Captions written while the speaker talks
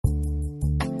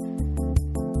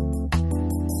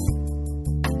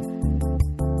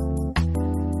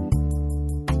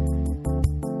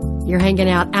You're hanging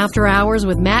out after hours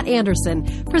with Matt Anderson,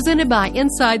 presented by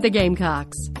Inside the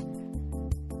Gamecocks.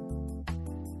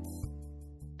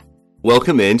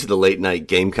 Welcome into the Late Night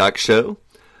Gamecock Show.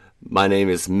 My name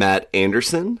is Matt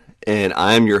Anderson, and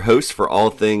I am your host for all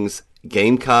things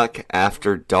Gamecock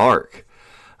After Dark.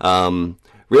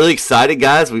 Really excited,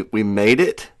 guys. We made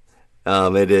it.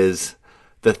 It is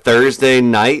the Thursday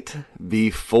night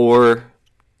before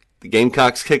the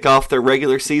Gamecocks kick off their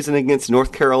regular season against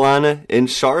North Carolina in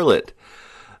Charlotte.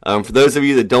 For those of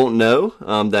you that don't know,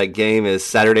 that game is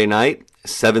Saturday night,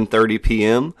 7:30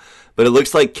 p.m., but it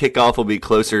looks like kickoff will be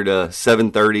closer to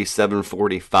 7:30,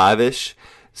 7:45-ish.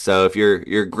 So if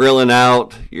you're grilling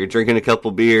out, you're drinking a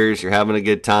couple beers, you're having a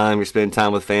good time, you're spending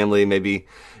time with family, maybe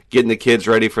getting the kids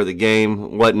ready for the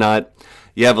game, whatnot,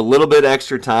 you have a little bit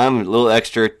extra time, a little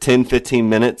extra 10, 15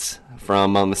 minutes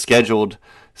from the scheduled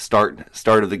start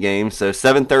of the game. So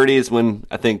 7:30 is when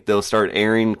I think they'll start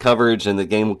airing coverage, and the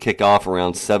game will kick off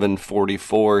around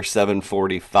 7:44,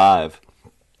 7:45.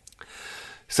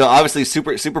 So obviously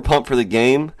super pumped for the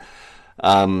game.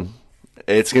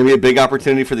 It's going to be a big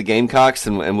opportunity for the Gamecocks,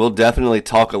 and we'll definitely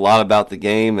talk a lot about the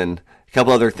game and a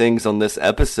couple other things on this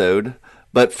episode.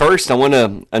 But first, I want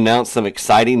to announce some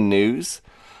exciting news.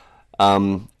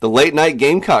 The Late Night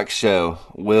Gamecock Show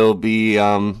will be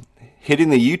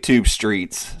hitting the YouTube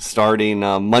streets starting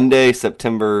Monday,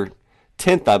 September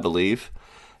 10th, I believe.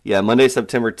 Yeah, Monday,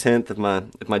 September 10th,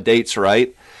 if my date's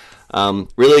right.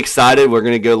 Really excited. We're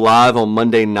going to go live on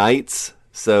Monday nights.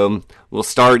 So we'll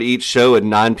start each show at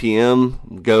 9 p.m.,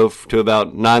 go to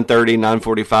about 9:30,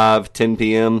 9:45, 10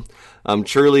 p.m.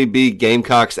 Truly be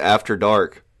Gamecocks After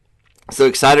Dark. So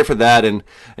excited for that. And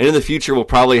in the future, we'll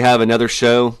probably have another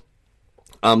show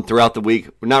throughout the week.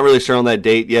 We're not really sure on that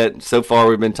date yet. So far,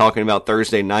 we've been talking about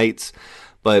Thursday nights,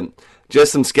 but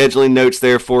just some scheduling notes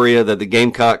there for you that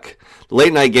the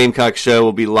Late Night Gamecock Show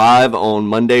will be live on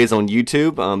Mondays on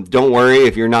YouTube. Don't worry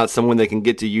if you're not someone that can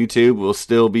get to YouTube. We'll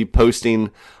still be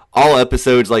posting all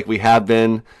episodes like we have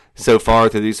been so far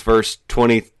through these first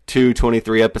 22,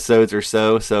 23 episodes or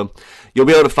so. So you'll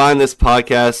be able to find this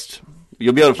podcast.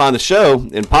 You'll be able to find the show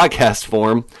in podcast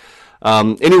form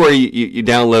anywhere you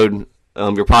download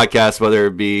your podcast, whether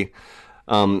it be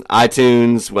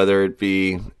iTunes, whether it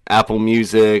be Apple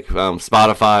Music,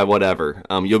 Spotify, whatever.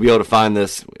 You'll be able to find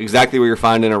this exactly where you're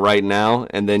finding it right now,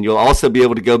 and then you'll also be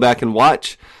able to go back and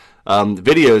watch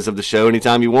videos of the show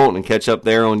anytime you want and catch up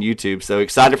there on YouTube. So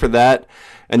excited for that.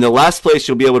 And the last place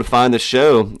you'll be able to find the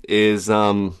show is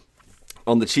on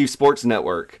the Chief Sports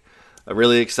Network. I'm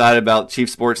really excited about Chief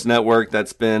Sports Network.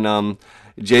 That's been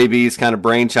JB's kind of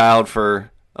brainchild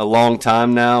for a long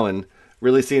time now, and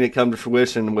really seeing it come to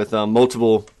fruition with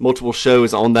multiple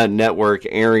shows on that network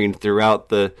airing throughout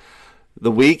the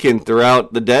week and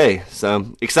throughout the day.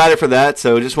 So excited for that.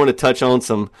 So just want to touch on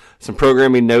some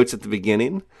programming notes at the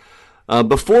beginning.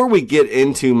 Before we get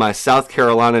into my South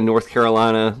Carolina, North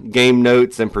Carolina game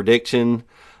notes and prediction,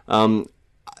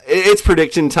 it's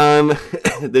prediction time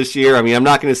this year. I mean, I'm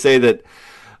not going to say that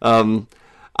I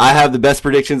have the best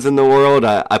predictions in the world.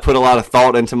 I put a lot of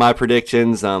thought into my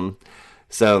predictions. So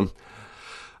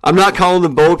I'm not calling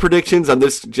them bold predictions. I'm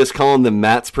just calling them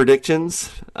Matt's predictions.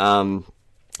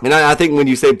 And I think when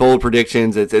you say bold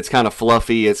predictions, it's kind of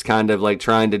fluffy. It's kind of like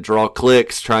trying to draw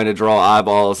clicks, trying to draw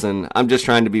eyeballs, and I'm just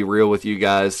trying to be real with you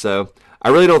guys. So I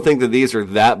really don't think that these are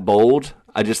that bold.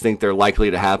 I just think they're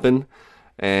likely to happen.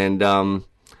 And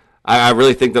I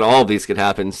really think that all of these could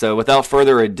happen. So without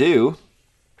further ado,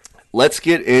 let's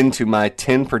get into my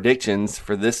 10 predictions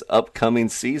for this upcoming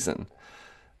season.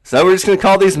 So we're just going to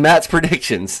call these Matt's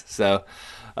predictions. So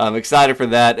I'm excited for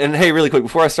that. And hey, really quick,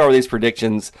 before I start with these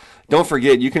predictions, don't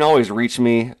forget, you can always reach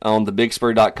me on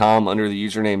thebigspur.com under the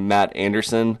username Matt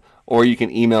Anderson, or you can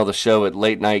email the show at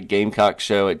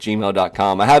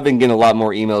latenightgamecockshow@gmail.com. I have been getting a lot more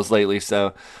emails lately,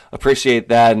 so appreciate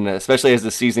that. And especially as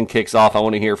the season kicks off, I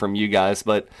want to hear from you guys.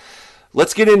 But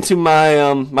let's get into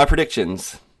my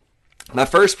predictions. My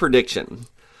first prediction.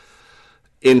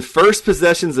 In first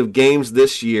possessions of games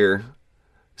this year,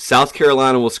 South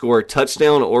Carolina will score a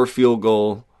touchdown or field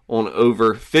goal on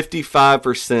over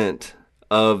 55%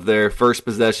 of their first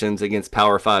possessions against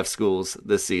Power 5 schools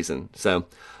this season. So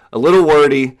a little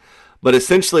wordy, but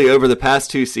essentially over the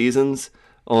past two seasons,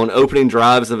 on opening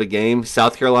drives of a game,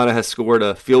 South Carolina has scored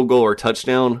a field goal or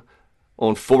touchdown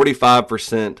on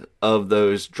 45% of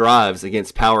those drives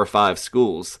against Power 5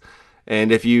 schools.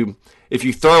 And if you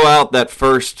throw out that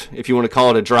first, if you want to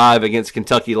call it a drive against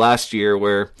Kentucky last year,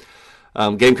 where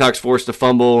Gamecocks forced a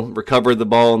fumble, recovered the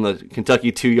ball on the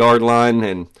Kentucky 2-yard line,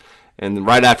 and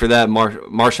right after that,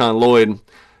 Marshawn Lloyd,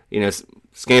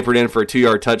 scampered in for a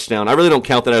 2-yard touchdown. I really don't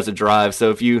count that as a drive. So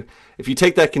if you if you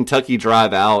take that Kentucky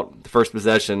drive out, the first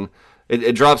possession,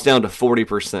 it drops down to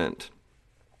 40%.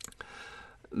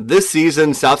 This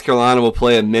season, South Carolina will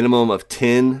play a minimum of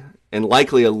 10 and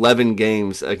likely 11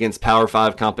 games against Power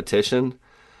 5 competition.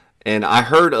 And I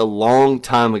heard a long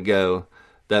time ago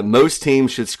that most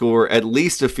teams should score at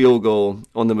least a field goal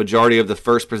on the majority of the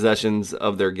first possessions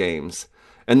of their games.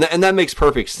 And that makes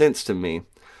perfect sense to me.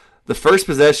 The first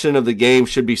possession of the game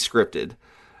should be scripted.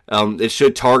 It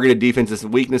should target a defense's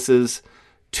weaknesses.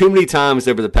 Too many times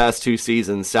over the past 2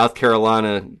 seasons, South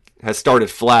Carolina has started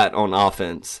flat on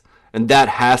offense, and that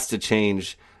has to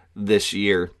change this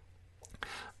year.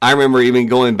 I remember even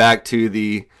going back to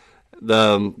the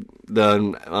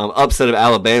upset of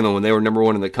Alabama when they were number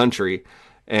 1 in the country,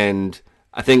 and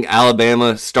I think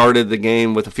Alabama started the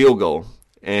game with a field goal,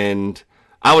 and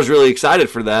I was really excited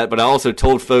for that. But I also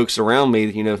told folks around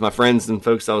me, my friends and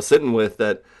folks I was sitting with,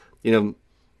 that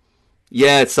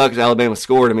yeah, it sucks Alabama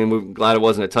scored. I mean, we're glad it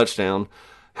wasn't a touchdown.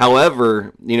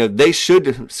 However, they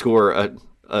should score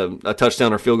a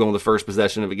touchdown or field goal in the first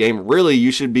possession of a game. Really,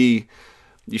 you should be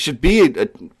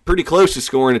pretty close to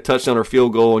scoring a touchdown or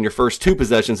field goal in your first 2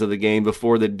 possessions of the game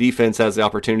before the defense has the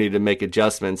opportunity to make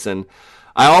adjustments. And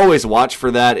I always watch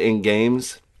for that in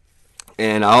games,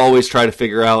 and I always try to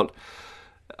figure out,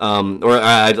 or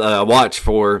I watch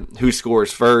for who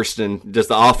scores first, and does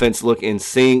the offense look in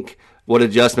sync? What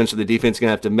adjustments are the defense going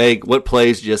to have to make? What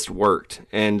plays just worked?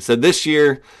 And so this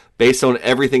year, based on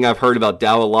everything I've heard about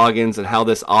Dowell Loggins and how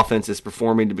this offense is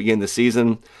performing to begin the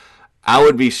season, I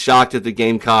would be shocked if the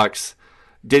Gamecocks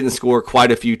didn't score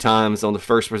quite a few times on the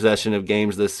first possession of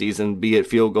games this season, be it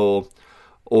field goal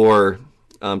or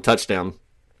touchdown.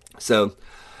 So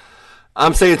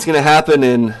I'm saying it's going to happen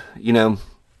in,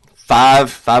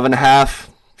 5.5,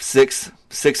 6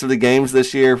 of the games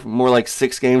this year, more like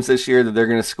 6 games this year that they're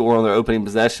going to score on their opening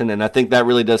possession. And I think that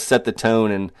really does set the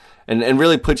tone and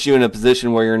really puts you in a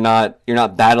position where you're not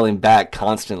battling back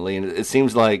constantly. And it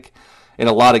seems like in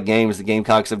a lot of games, the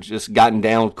Gamecocks have just gotten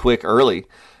down quick early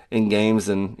in games,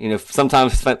 and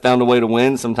sometimes found a way to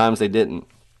win, sometimes they didn't.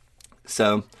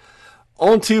 So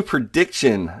on to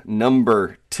prediction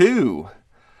number 2.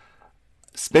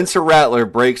 Spencer Rattler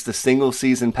breaks the single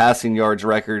season passing yards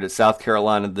record at South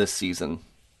Carolina this season.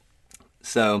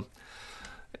 So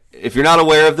if you're not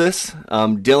aware of this,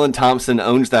 Dylan Thompson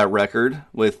owns that record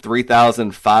with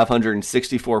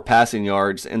 3,564 passing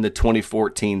yards in the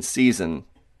 2014 season.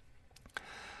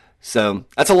 So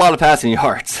that's a lot of passing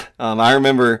yards. I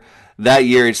remember that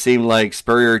year it seemed like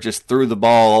Spurrier just threw the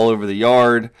ball all over the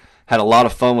yard, had a lot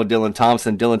of fun with Dylan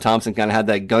Thompson. Dylan Thompson kind of had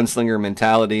that gunslinger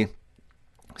mentality.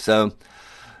 So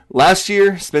last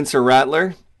year, Spencer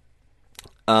Rattler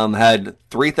had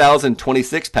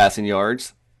 3,026 passing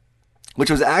yards,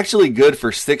 which was actually good for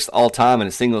 6th all-time in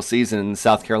a single season in the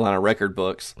South Carolina record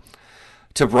books.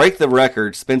 To break the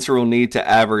record, Spencer will need to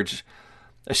average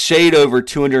a shade over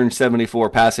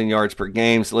 274 passing yards per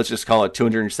game, so let's just call it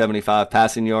 275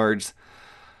 passing yards.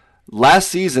 Last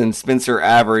season, Spencer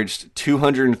averaged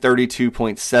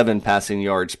 232.7 passing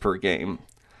yards per game.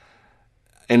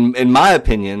 In my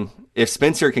opinion, if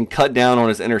Spencer can cut down on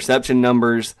his interception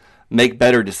numbers, make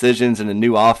better decisions in a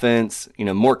new offense,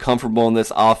 more comfortable in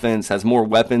this offense, has more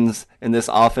weapons in this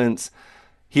offense,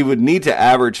 he would need to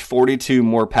average 42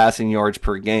 more passing yards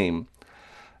per game.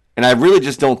 And I really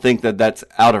just don't think that that's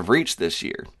out of reach this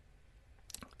year.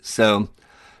 So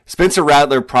Spencer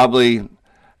Rattler probably,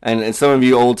 and some of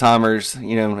you old timers,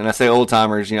 and I say old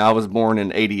timers, I was born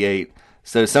in '88.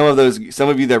 So some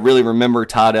of you that really remember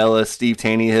Todd Ellis, Steve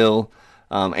Taneyhill,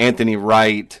 Anthony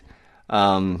Wright,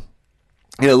 the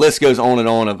list goes on and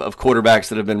on of quarterbacks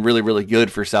that have been really, really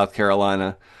good for South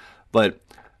Carolina. But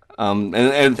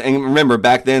and remember,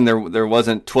 back then there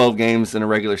wasn't 12 games in a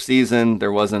regular season.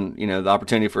 There wasn't the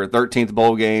opportunity for a 13th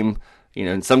bowl game.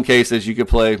 In some cases you could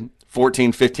play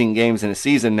 14, 15 games in a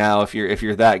season now if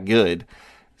you're that good.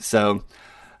 So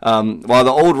while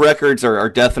the old records are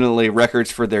definitely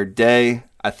records for their day,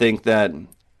 I think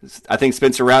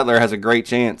Spencer Rattler has a great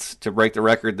chance to break the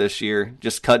record this year.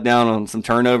 Just cut down on some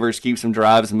turnovers, keep some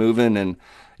drives moving, and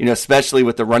especially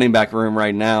with the running back room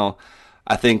right now,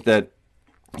 I think that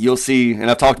you'll see,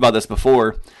 and I've talked about this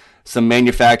before, some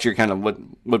manufactured kind of what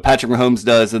Patrick Mahomes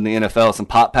does in the NFL, some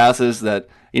pop passes that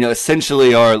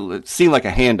essentially seem like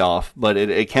a handoff, but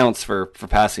it counts for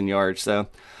passing yards. So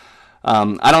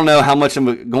I don't know how much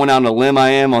I'm going out on a limb I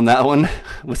am on that one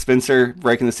with Spencer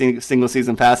breaking the single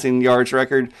season passing yards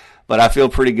record, but I feel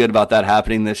pretty good about that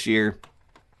happening this year.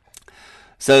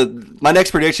 So my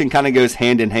next prediction kind of goes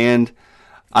hand in hand.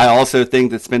 I also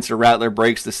think that Spencer Rattler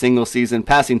breaks the single season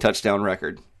passing touchdown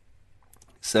record.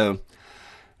 So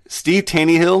Steve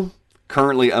Taneyhill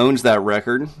currently owns that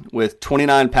record with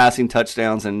 29 passing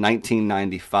touchdowns in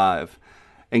 1995.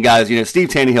 And guys, Steve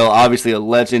Tannehill, obviously a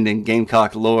legend in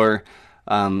Gamecock lore.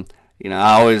 I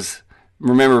always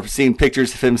remember seeing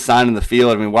pictures of him signing the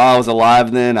field. I mean, while I was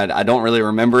alive then, I don't really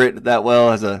remember it that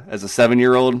well as a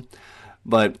 7-year-old.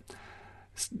 But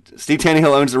Steve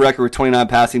Tannehill owns the record with 29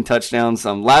 passing touchdowns.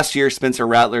 Last year, Spencer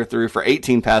Rattler threw for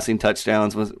 18 passing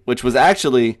touchdowns, which was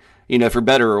actually, for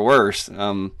better or worse,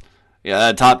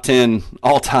 a top 10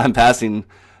 all-time passing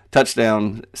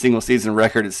touchdown single season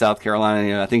record at South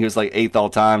Carolina. I think it was like 8th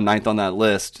all-time, 9th on that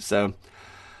list. So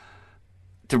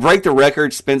to break the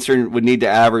record, Spencer would need to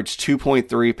average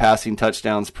 2.3 passing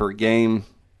touchdowns per game.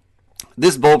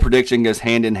 This bold prediction goes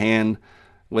hand in hand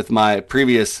with my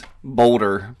previous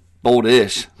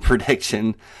boldish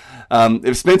prediction.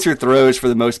 If Spencer throws for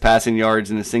the most passing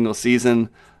yards in a single season,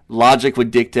 logic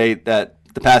would dictate that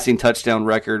the passing touchdown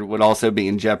record would also be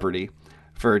in jeopardy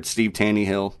for Steve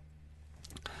Tannehill.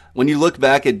 When you look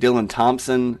back at Dylan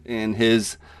Thompson in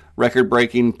his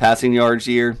record-breaking passing yards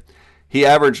year, he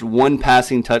averaged one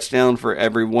passing touchdown for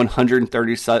every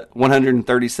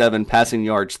 137 passing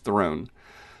yards thrown.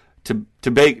 To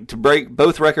break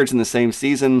both records in the same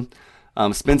season,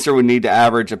 Spencer would need to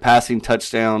average a passing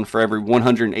touchdown for every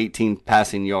 118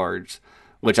 passing yards,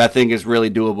 which I think is really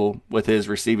doable with his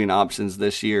receiving options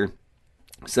this year.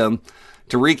 So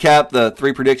to recap the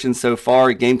three predictions so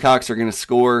far, Gamecocks are going to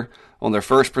score on their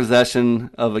first possession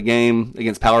of a game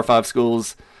against Power 5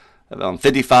 schools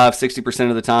 55-60%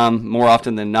 of the time, more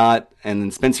often than not. And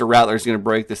then Spencer Rattler is going to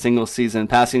break the single-season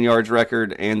passing yards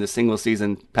record and the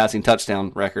single-season passing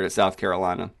touchdown record at South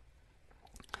Carolina.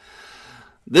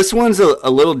 This one's a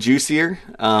little juicier.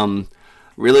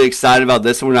 Really excited about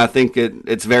this one. I think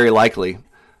it's very likely.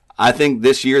 I think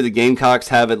this year the Gamecocks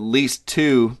have at least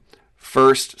two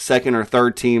first, second, or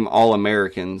third team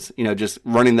All-Americans, just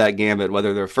running that gambit,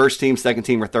 whether they're first team, second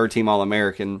team, or third team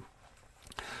All-American.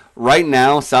 Right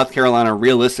now, South Carolina,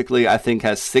 realistically, I think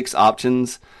has 6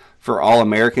 options for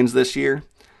All-Americans this year.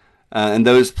 And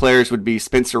those players would be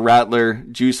Spencer Rattler,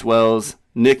 Juice Wells,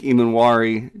 Nick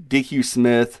Emanwari, DQ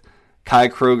Smith, Kai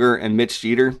Kroger, and Mitch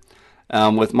Jeter.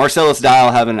 With Marcellus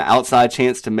Dial having an outside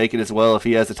chance to make it as well if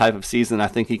he has the type of season I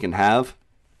think he can have.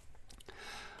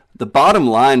 The bottom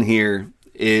line here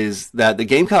is that the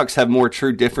Gamecocks have more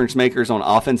true difference makers on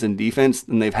offense and defense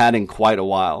than they've had in quite a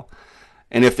while.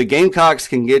 And if the Gamecocks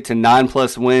can get to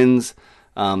 9+ wins,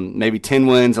 maybe 10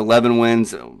 wins, 11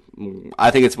 wins,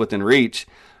 I think it's within reach,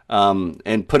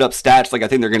 and put up stats like I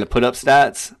think they're going to put up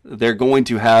stats, they're going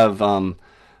to have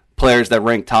players that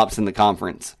rank tops in the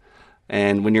conference.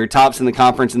 And when you're tops in the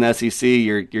conference in the SEC,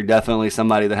 you're definitely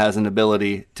somebody that has an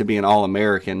ability to be an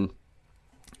All-American.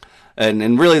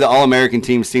 And really the All-American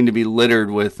teams seem to be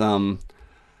littered with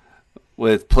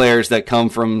players that come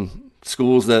from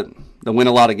schools that win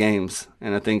a lot of games.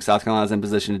 And I think South Carolina's in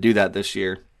position to do that this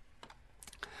year.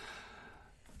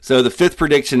 So the fifth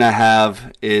prediction I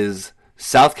have is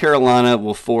South Carolina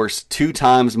will force 2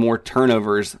 times more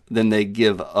turnovers than they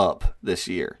give up this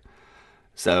year.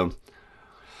 So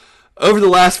over the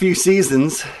last few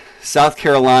seasons, South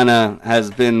Carolina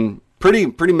has been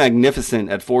pretty magnificent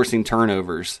at forcing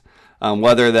turnovers.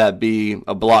 Whether that be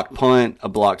a blocked punt, a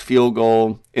blocked field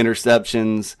goal,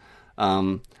 interceptions,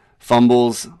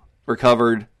 fumbles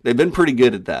recovered. They've been pretty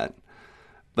good at that.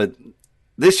 But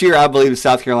this year, I believe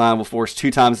South Carolina will force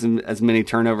 2 times as many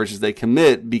turnovers as they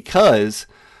commit because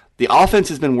the offense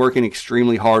has been working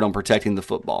extremely hard on protecting the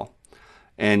football.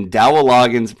 And Dowell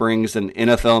Loggins brings an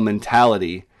NFL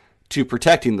mentality to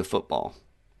protecting the football.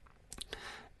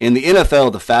 In the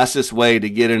NFL, the fastest way to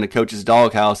get in a coach's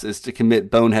doghouse is to commit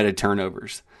boneheaded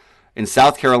turnovers. And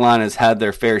South Carolina has had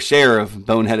their fair share of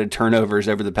boneheaded turnovers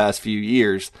over the past few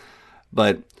years.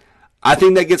 But I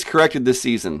think that gets corrected this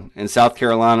season. And South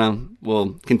Carolina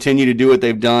will continue to do what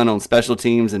they've done on special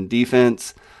teams and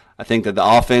defense. I think that the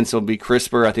offense will be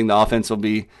crisper. I think the offense will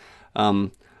be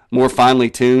more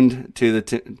finely tuned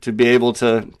to be able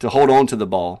to hold on to the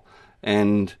ball.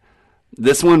 And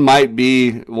this one might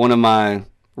be one of my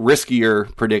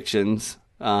riskier predictions,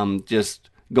 just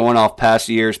going off past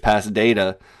years, past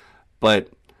data. But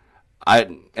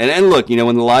and look,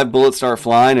 when the live bullets start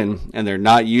flying and they're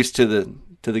not used to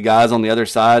the guys on the other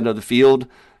side of the field,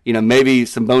 maybe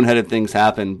some boneheaded things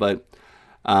happen. But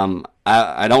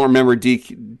I don't remember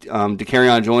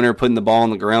DeCarrion Joyner putting the ball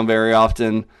on the ground very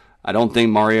often. I don't think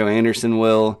Mario Anderson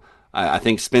will. I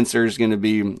think Spencer's going to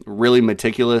be really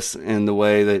meticulous in the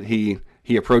way that he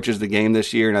approaches the game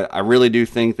this year. And I really do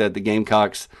think that the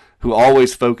Gamecocks, who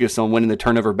always focus on winning the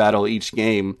turnover battle each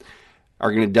game,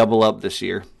 are going to double up this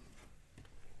year.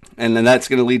 And then that's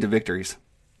going to lead to victories.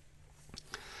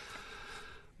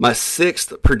 My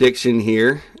sixth prediction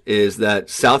here is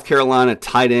that South Carolina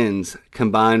tight ends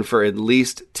combine for at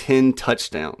least 10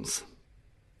 touchdowns.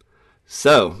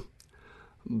 So,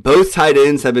 both tight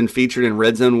ends have been featured in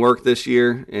red zone work this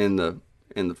year in the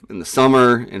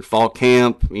summer and fall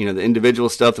camp. The individual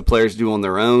stuff the players do on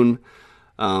their own.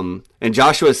 And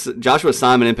Joshua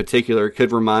Simon in particular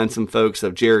could remind some folks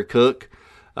of Jared Cook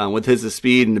with his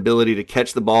speed and ability to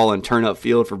catch the ball and turn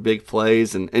upfield for big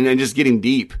plays and just getting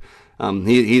deep.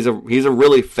 He's a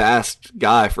really fast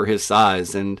guy for his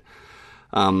size, and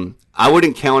I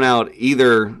wouldn't count out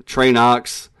either Trey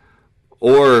Knox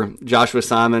or Joshua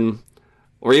Simon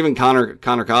or even Reed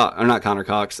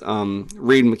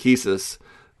McKeesis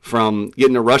from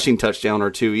getting a rushing touchdown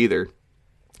or two either.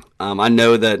 I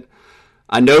know that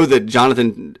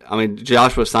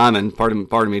Joshua Simon,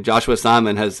 Joshua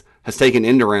Simon has taken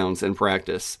end arounds in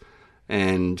practice,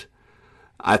 and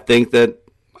I think they're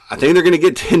going to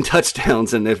get 10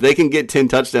 touchdowns, and if they can get 10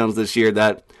 touchdowns this year,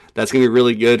 that's going to be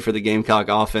really good for the Gamecock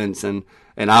offense, and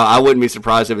I wouldn't be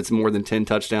surprised if it's more than 10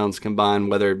 touchdowns combined,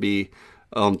 whether it be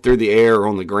through the air or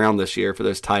on the ground this year for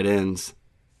those tight ends.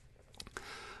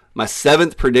 My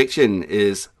seventh prediction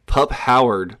is Pup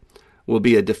Howard will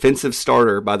be a defensive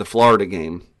starter by the Florida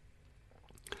game.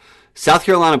 South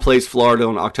Carolina plays Florida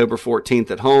on October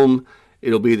 14th at home.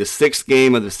 It'll be the sixth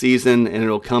game of the season, and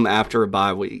it'll come after a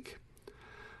bye week.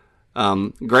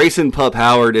 Grayson Pup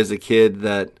Howard is a kid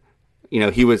that,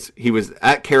 he was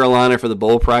at Carolina for the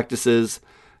bowl practices.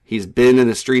 He's been in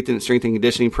the strength and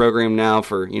conditioning program now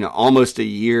for, almost a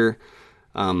year.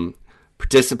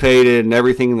 Participated in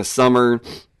everything in the summer.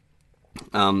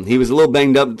 He was a little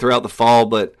banged up throughout the fall,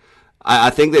 but I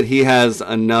think that he has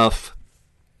enough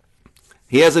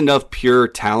pure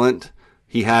talent.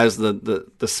 He has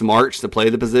the smarts to play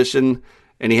the position,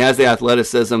 and he has the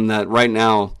athleticism that right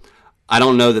now I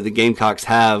don't know that the Gamecocks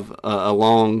have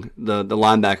along the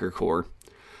linebacker core.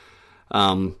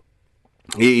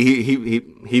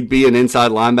 He'd be an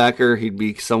inside linebacker. He'd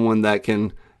be someone that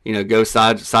can go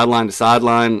sideline to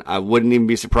sideline. I wouldn't even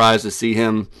be surprised to see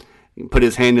him put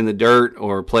his hand in the dirt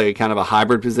or play kind of a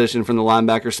hybrid position from the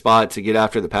linebacker spot to get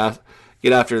after the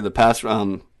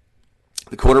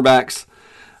quarterbacks.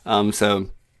 So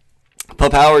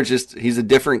Pup Howard he's a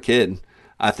different kid.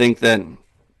 I think that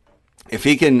if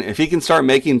he can start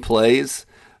making plays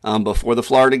before the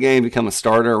Florida game, become a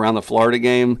starter around the Florida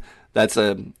game, that's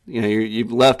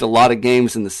you've left a lot of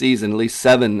games in the season, at least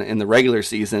 7 in the regular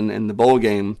season in the bowl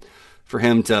game, for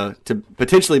him to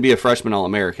potentially be a freshman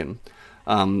All-American.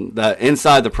 That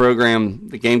inside the program,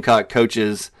 the Gamecock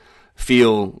coaches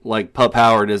feel like Pup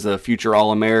Howard is a future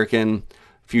All-American,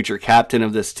 future captain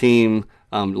of this team,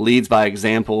 leads by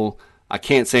example. I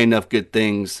can't say enough good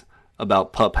things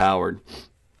about Pup Howard.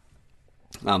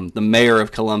 The mayor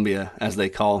of Columbia, as they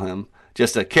call him.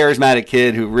 Just a charismatic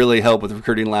kid who really helped with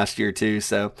recruiting last year, too.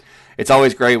 So it's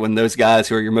always great when those guys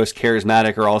who are your most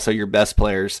charismatic are also your best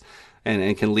players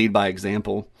and can lead by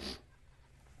example.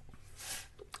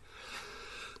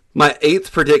 My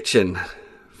 8th prediction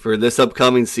for this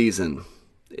upcoming season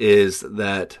is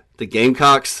that the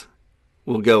Gamecocks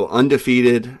will go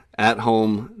undefeated at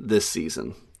home this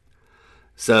season.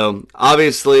 So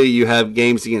obviously you have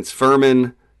games against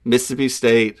Furman, Mississippi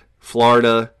State,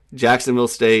 Florida, Jacksonville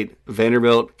State,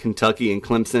 Vanderbilt, Kentucky, and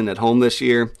Clemson at home this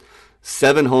year.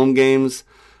 7 home games,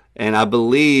 and I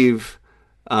believe,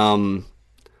 I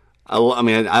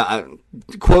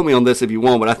quote me on this if you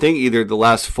want, but I think either the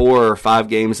last 4 or 5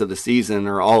 games of the season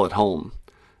are all at home.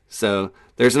 So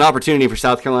there's an opportunity for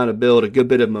South Carolina to build a good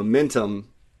bit of momentum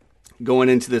going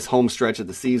into this home stretch of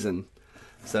the season.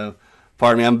 So,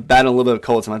 pardon me, I'm battling a little bit of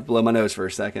cold, so I'm going to blow my nose for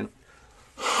a second.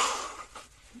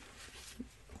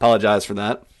 Apologize for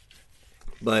that.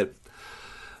 But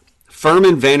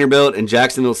Furman, Vanderbilt, and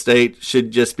Jacksonville State should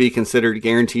just be considered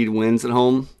guaranteed wins at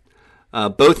home.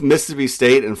 Both Mississippi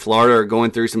State and Florida are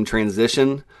going through some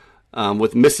transition,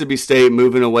 with Mississippi State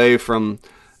moving away from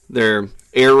their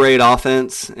air raid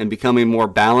offense and becoming more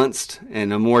balanced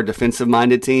and a more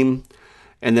defensive-minded team.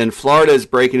 And then Florida is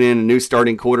breaking in a new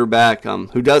starting quarterback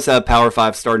who does have Power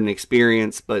 5 starting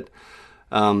experience, but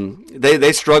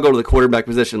they struggled at the quarterback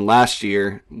position last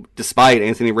year, despite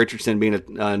Anthony Richardson being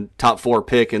a top 4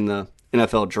 pick in the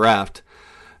NFL draft.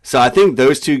 So I think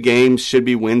those 2 games should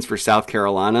be wins for South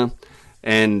Carolina,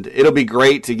 and it'll be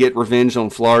great to get revenge on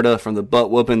Florida from the butt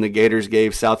whooping the Gators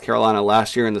gave South Carolina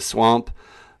last year in the swamp.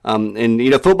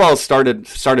 And football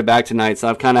started back tonight, so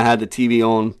I've kind of had the TV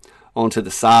on to the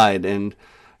side, and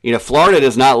Florida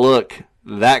does not look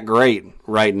that great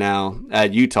right now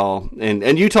at Utah,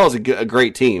 and Utah is a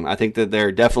great team. I think that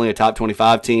they're definitely a top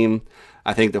 25 team.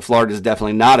 I think that Florida is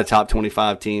definitely not a top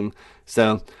 25 team.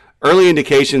 So early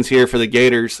indications here for the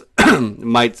Gators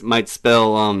might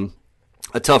spell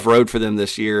a tough road for them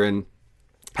this year, and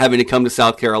having to come to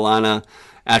South Carolina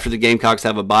after the Gamecocks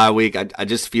have a bye week, I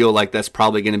just feel like that's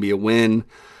probably going to be a win.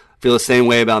 I feel the same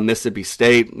way about Mississippi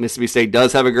State. Mississippi State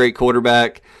does have a great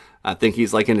quarterback. I think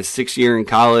he's like in his 6th year in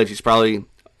college. He's probably,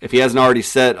 if he hasn't already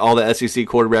set all the SEC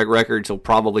quarterback records, he'll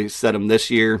probably set them this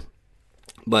year.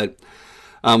 But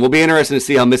we'll be interested to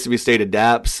see how Mississippi State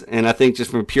adapts. And I think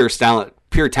just from a pure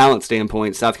talent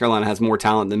standpoint, South Carolina has more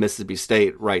talent than Mississippi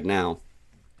State right now.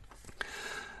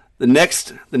 The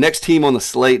next team on the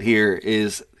slate here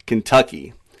is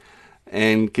Kentucky.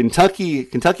 And Kentucky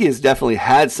has definitely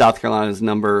had South Carolina's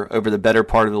number over the better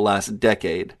part of the last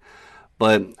decade.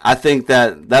 But I think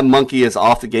that monkey is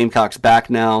off the Gamecocks' back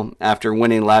now after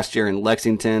winning last year in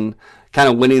Lexington, kind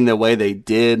of winning the way they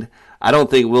did. I don't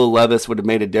think Will Levis would have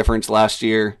made a difference last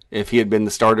year if he had been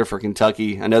the starter for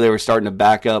Kentucky. I know they were starting to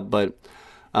back up, but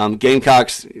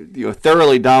Gamecocks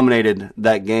thoroughly dominated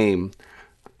that game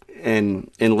in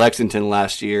Lexington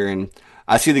last year. And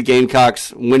I see the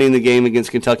Gamecocks winning the game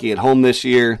against Kentucky at home this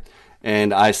year,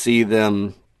 and I see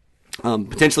them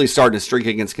potentially starting a streak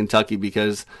against Kentucky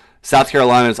because South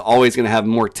Carolina is always going to have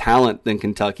more talent than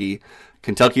Kentucky.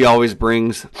 Kentucky always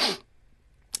brings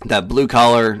that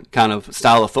blue-collar kind of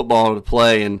style of football to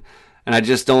play, and I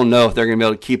just don't know if they're going to be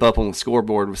able to keep up on the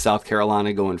scoreboard with South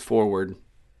Carolina going forward.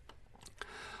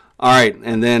 All right,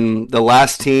 and then the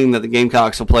last team that the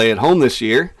Gamecocks will play at home this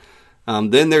year,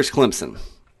 then there's Clemson.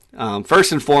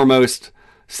 First and foremost,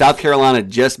 South Carolina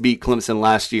just beat Clemson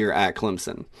last year at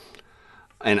Clemson.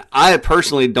 And I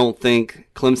personally don't think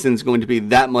Clemson's going to be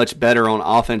that much better on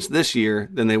offense this year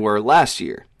than they were last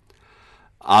year.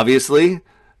 Obviously,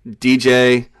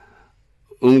 DJ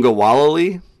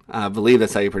Ungawalali, I believe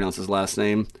that's how you pronounce his last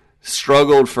name,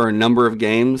 struggled for a number of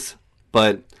games,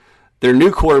 but their new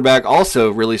quarterback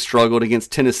also really struggled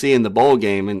against Tennessee in the bowl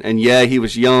game. And yeah, he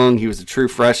was young. He was a true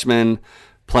freshman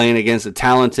playing against a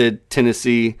talented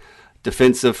Tennessee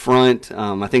defensive front.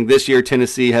 I think this year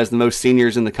Tennessee has the most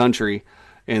seniors in the country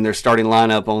in their starting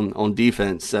lineup on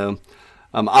defense. So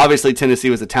obviously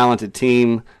Tennessee was a talented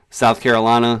team. South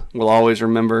Carolina will always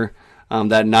remember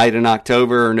that night in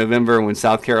October or November when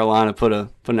South Carolina put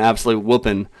an absolute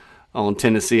whooping on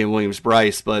Tennessee and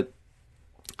Williams-Brice. But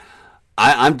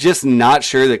I'm just not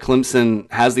sure that Clemson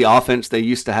has the offense they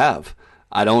used to have.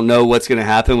 I don't know what's going to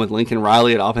happen with Lincoln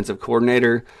Riley at offensive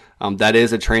coordinator. That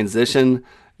is a transition.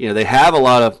 They have a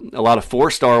lot of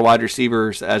 4-star wide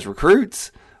receivers as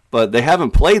recruits, but they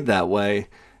haven't played that way,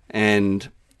 and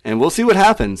we'll see what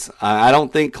happens. I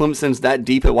don't think Clemson's that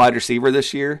deep at wide receiver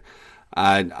this year.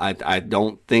 I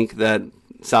don't think that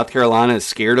South Carolina is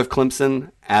scared of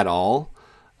Clemson at all.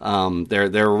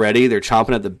 They're ready. They're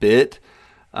chomping at the bit.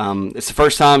 It's the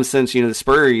first time since the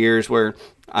Spurrier years where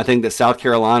I think that South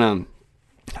Carolina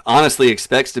honestly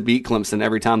expects to beat Clemson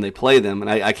every time they play them,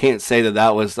 and I can't say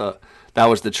that was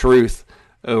the truth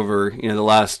over the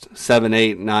last 7,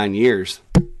 8, 9 years.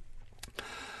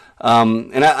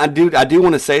 And I do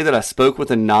want to say that I spoke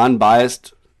with a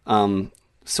non-biased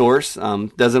source.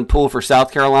 Doesn't pull for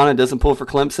South Carolina, doesn't pull for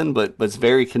Clemson, but it's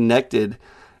very connected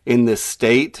in this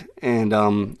state and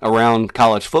around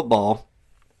college football.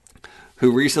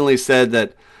 Who recently said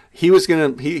that he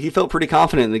felt pretty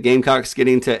confident in the Gamecocks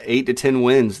getting to 8 to 10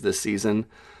 wins this season,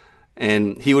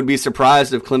 and he would be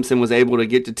surprised if Clemson was able to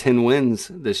get to 10 wins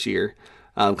this year.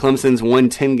 Clemson's won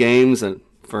 10 games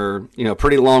for a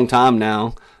pretty long time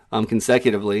now,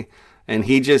 consecutively, and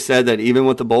he just said that even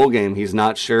with the bowl game, he's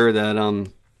not sure that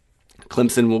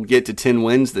Clemson will get to 10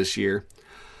 wins this year.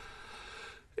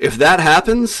 If that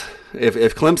happens,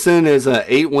 if Clemson is a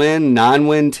 8-win,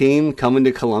 9-win team coming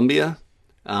to Columbia,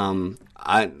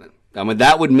 I mean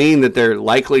that would mean that they're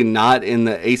likely not in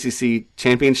the ACC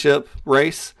championship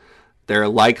race.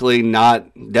 They're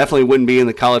definitely wouldn't be in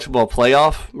the college football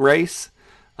playoff race.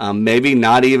 Maybe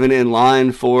not even in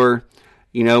line for,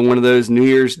 one of those New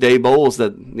Year's Day bowls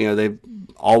that, they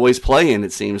always play in,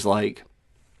 it seems like.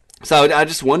 So I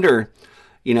just wonder,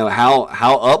 how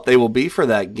up they will be for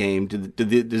that game.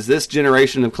 Does this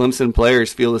generation of Clemson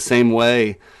players feel the same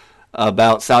way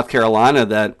about South Carolina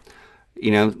that,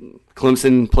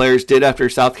 Clemson players did after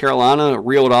South Carolina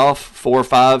reeled off 4 or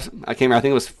 5, I can't remember, I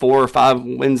think it was 4 or 5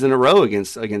 wins in a row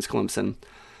against Clemson.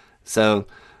 So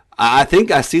I think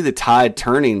I see the tide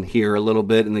turning here a little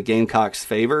bit in the Gamecocks'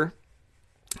 favor.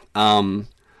 As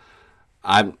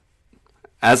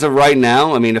of right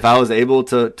now, I mean, if I was able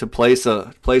to place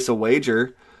a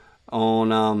wager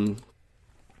on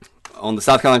the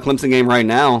South Carolina Clemson game right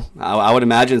now, I would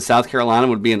imagine South Carolina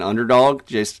would be an underdog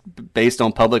just based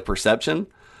on public perception.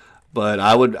 but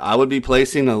I would be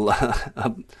placing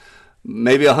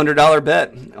maybe $100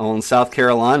 bet on South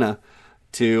Carolina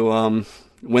to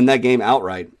win that game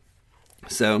outright.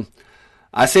 So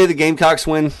I say the Gamecocks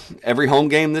win every home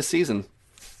game this season.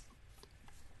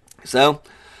 So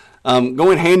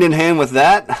going hand in hand with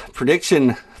that,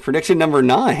 prediction number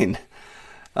 9.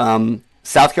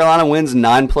 South Carolina wins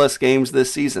 9+ games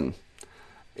this season.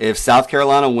 If South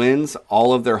Carolina wins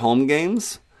all of their home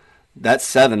games, that's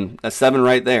 7. That's 7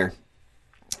 right there.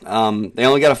 They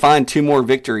only got to find 2 more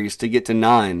victories to get to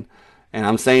 9. And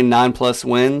I'm saying 9+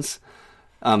 wins.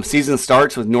 Season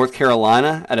starts with North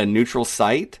Carolina at a neutral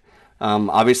site.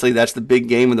 Obviously, that's the big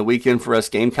game of the weekend for us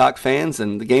Gamecock fans.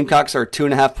 And the Gamecocks are a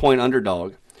 2.5-point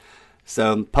underdog.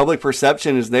 So public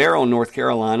perception is there on North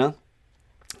Carolina.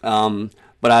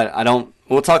 But I don't.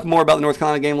 We'll talk more about the North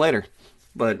Carolina game later.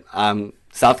 But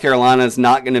South Carolina is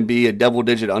not going to be a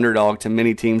double-digit underdog to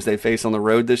many teams they face on the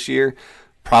road this year.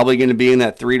 Probably going to be in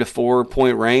that 3 to 4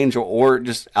 point range, or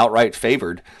just outright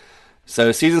favored.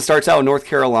 So season starts out with North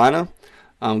Carolina.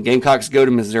 Gamecocks go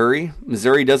to Missouri.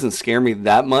 Missouri doesn't scare me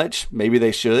that much. Maybe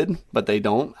they should, but they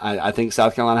don't. I think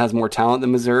South Carolina has more talent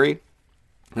than Missouri.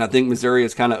 And I think Missouri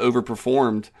has kind of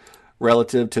overperformed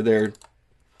relative to their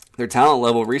talent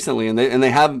level recently, and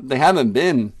they haven't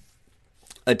been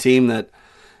a team that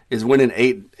is winning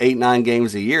 8-9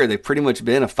 games a year. They've pretty much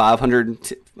been a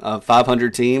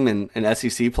 500 team in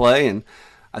SEC play, and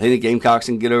I think the Gamecocks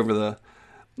can get over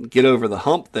the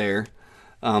hump there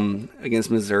against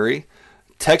Missouri.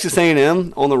 Texas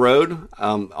A&M on the road,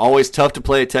 always tough to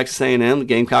play at Texas A&M. The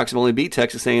Gamecocks have only beat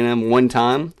Texas A&M one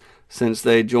time since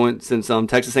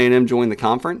Texas A&M joined the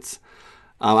conference.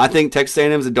 I think Texas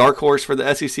A&M is a dark horse for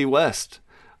the SEC West.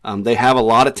 They have a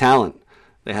lot of talent.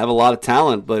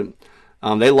 But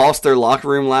they lost their locker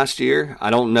room last year. I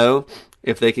don't know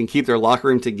if they can keep their locker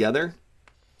room together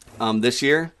this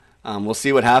year. We'll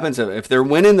see what happens. If they're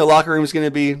winning, the locker room is going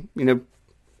to be,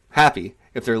 happy.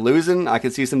 If they're losing, I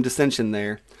could see some dissension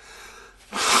there.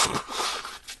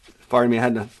 Pardon me, I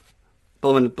had to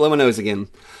blow my nose again.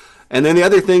 And then the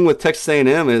other thing with Texas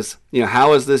A&M is,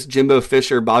 how is this Jimbo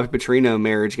Fisher-Bobby Petrino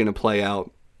marriage going to play out?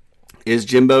 Is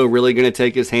Jimbo really going to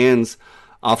take his hands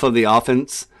off of the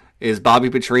offense? Is Bobby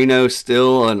Petrino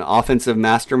still an offensive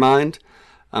mastermind?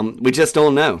 We just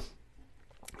don't know.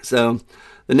 So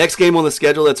the next game on the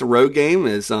schedule that's a road game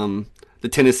is the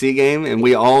Tennessee game, and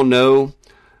we all know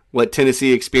what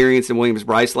Tennessee experienced in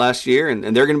Williams-Brice last year, and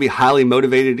they're going to be highly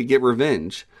motivated to get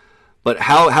revenge. But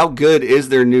how good is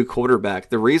their new quarterback?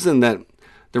 The reason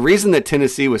that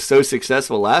Tennessee was so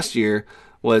successful last year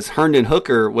was Herndon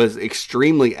Hooker was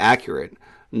extremely accurate,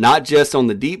 not just on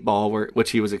the deep ball,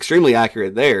 which he was extremely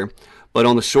accurate there, but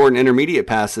on the short and intermediate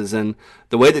passes. And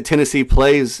the way that Tennessee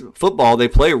plays football, they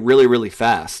play really, really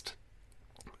fast.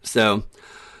 So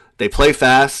they play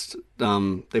fast,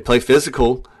 they play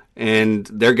physical, and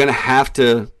they're going to have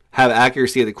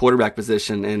accuracy at the quarterback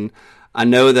position. And I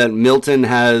know that Milton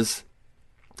has,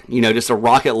 just a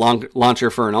rocket launcher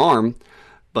for an arm,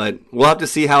 but we'll have to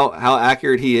see how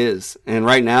accurate he is. And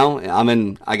right now,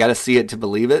 I got to see it to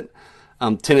believe it.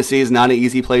 Tennessee is not an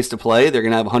easy place to play. They're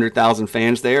going to have 100,000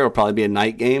 fans there. It'll probably be a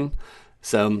night game.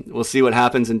 So we'll see what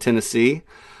happens in Tennessee.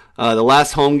 The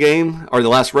last home game, or the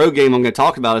last road game I'm going to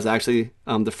talk about, is actually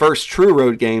the first true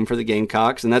road game for the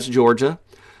Gamecocks, and that's Georgia.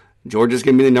 Georgia's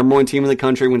going to be the number 1 team in the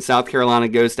country when South Carolina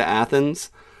goes to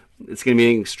Athens. It's going to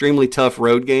be an extremely tough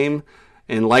road game,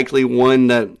 and likely one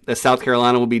that South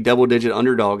Carolina will be double-digit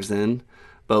underdogs in.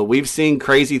 But we've seen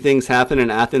crazy things happen in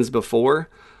Athens before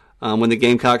when the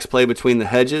Gamecocks play between the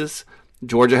hedges.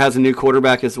 Georgia has a new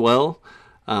quarterback as well.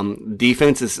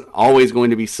 Defense is always going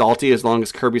to be salty as long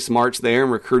as Kirby Smart's there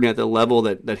and recruiting at the level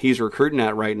that he's recruiting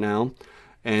at right now.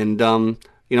 And, on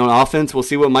offense, we'll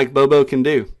see what Mike Bobo can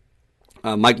do.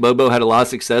 Mike Bobo had a lot of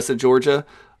success at Georgia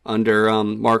under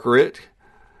Mark Richt.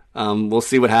 We'll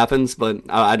see what happens, but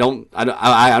I don't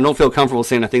feel comfortable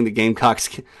saying I think the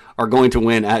Gamecocks are going to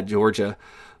win at Georgia.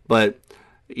 But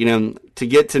to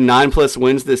get to 9+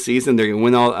 wins this season, they're going to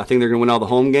win all. I think they're going to win all the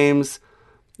home games.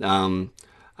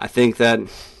 I think that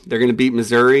they're going to beat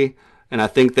Missouri, and I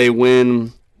think they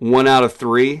win 1 out of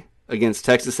 3 against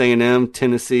Texas A&M,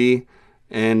 Tennessee,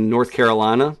 and North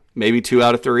Carolina. Maybe 2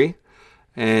 out of 3.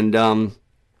 And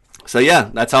so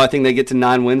that's how I think they get to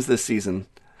 9 wins this season.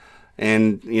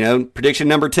 And prediction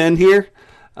number 10 here: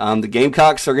 the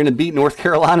Gamecocks are going to beat North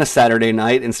Carolina Saturday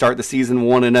night and start the season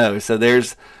 1-0. So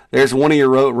there's one of your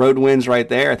road wins right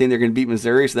there. I think they're going to beat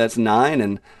Missouri, so that's 9.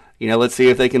 And let's see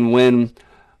if they can win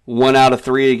 1 out of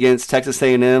 3 against Texas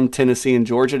A&M, Tennessee, and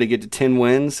Georgia to get to 10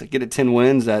 wins. Get to 10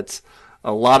 wins. That's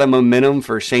a lot of momentum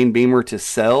for Shane Beamer to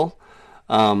sell.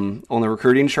 on the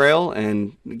recruiting trail,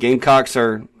 and the Gamecocks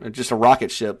are just a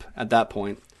rocket ship at that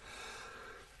point.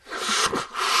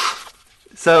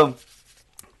 So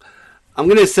I'm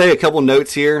going to say a couple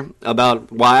notes here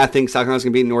about why I think South Carolina's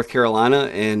going to beat North Carolina,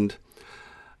 and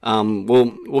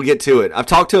we'll get to it. I've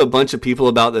talked to a bunch of people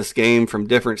about this game from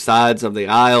different sides of the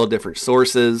aisle, different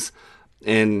sources,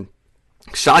 and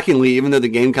shockingly, even though the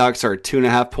Gamecocks are a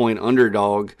 2.5-point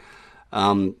underdog,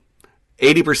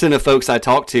 80% of folks I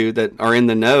talk to that are in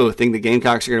the know think the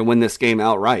Gamecocks are going to win this game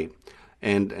outright,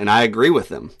 and I agree with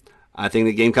them. I think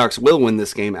the Gamecocks will win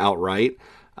this game outright.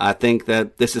 I think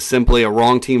that this is simply a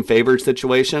wrong team favored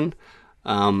situation.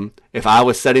 If I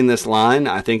was setting this line,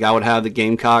 I think I would have the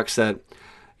Gamecocks at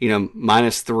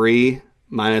 -3,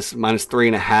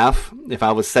 -3.5 if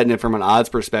I was setting it from an odds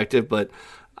perspective. But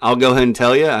I'll go ahead and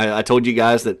tell you, I told you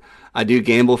guys that I do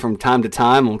gamble from time to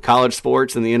time on college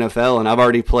sports and the NFL, and I've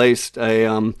already placed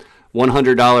a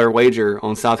 $100 wager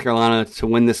on South Carolina to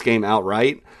win this game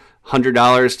outright,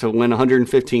 $100 to win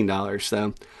 $115.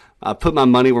 So I put my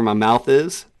money where my mouth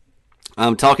is.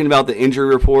 Talking about the injury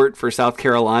report for South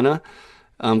Carolina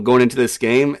going into this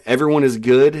game, everyone is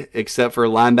good except for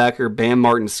linebacker Bam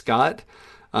Martin Scott,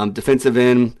 defensive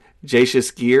end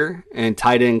Jasius Gear, and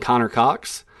tight end Connor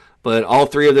Cox. But all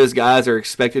three of those guys are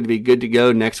expected to be good to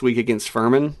go next week against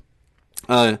Furman.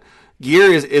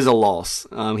 Gear is a loss.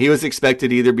 He was expected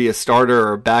to either be a starter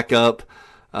or a backup.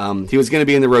 He was going to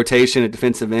be in the rotation at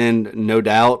defensive end, no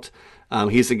doubt.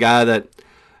 He's a guy that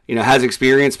has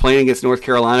experience playing against North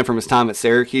Carolina from his time at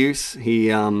Syracuse. He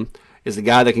is a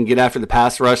guy that can get after the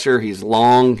pass rusher. He's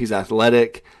long, he's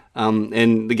athletic,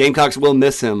 and the Gamecocks will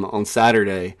miss him on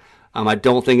Saturday. I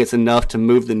don't think it's enough to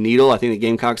move the needle. I think the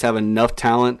Gamecocks have enough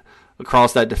talent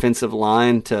across that defensive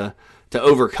line to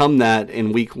overcome that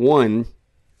in week one.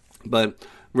 But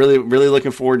really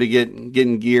looking forward to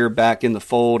getting Gear back in the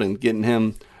fold and getting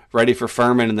him ready for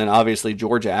Furman, and then obviously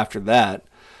Georgia after that.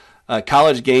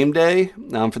 College Game Day,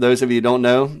 for those of you who don't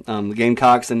know, the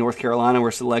Gamecocks in North Carolina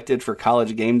were selected for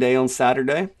College Game Day on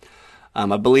Saturday.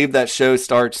 I believe that show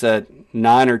starts at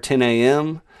 9 or 10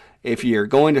 a.m. If you're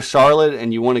going to Charlotte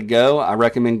and you want to go, I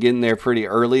recommend getting there pretty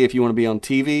early if you want to be on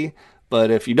TV.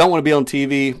 But if you don't want to be on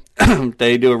TV,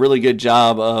 they do a really good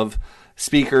job of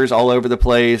speakers all over the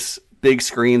place, big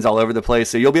screens all over the place.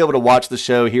 So you'll be able to watch the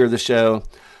show, hear the show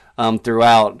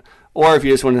throughout. Or if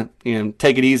you just want to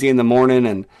take it easy in the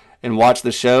morning and watch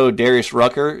the show, Darius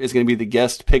Rucker is going to be the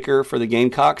guest picker for the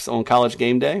Gamecocks on College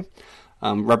Game Day,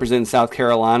 representing South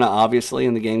Carolina, obviously,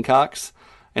 in the Gamecocks.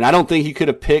 And I don't think he could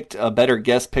have picked a better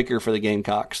guest picker for the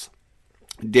Gamecocks.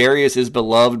 Darius is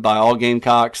beloved by all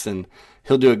Gamecocks, and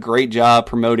he'll do a great job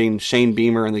promoting Shane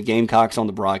Beamer and the Gamecocks on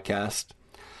the broadcast.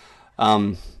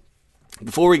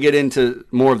 Before we get into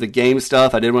more of the game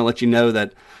stuff, I did want to let you know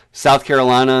that South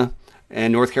Carolina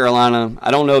and North Carolina,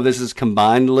 I don't know if this is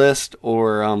combined list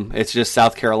or it's just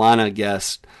South Carolina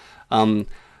guest. In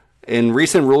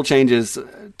recent rule changes,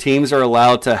 teams are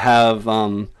allowed to have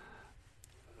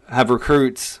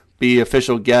recruits be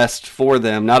official guests for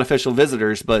them, not official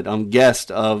visitors, but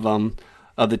guests of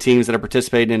the teams that are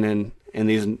participating in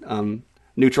these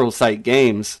neutral site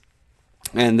games.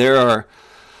 And there are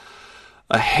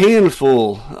a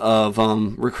handful of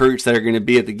recruits that are going to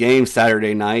be at the game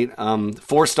Saturday night.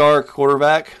 4-star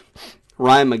quarterback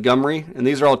Ryan Montgomery, and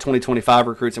these are all 2025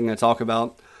 recruits I'm going to talk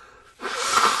about.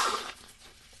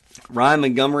 Ryan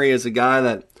Montgomery is a guy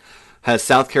that has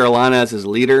South Carolina as his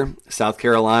leader. South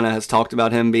Carolina has talked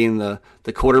about him being the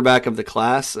quarterback of the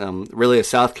class. Really a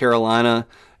South Carolina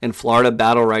and Florida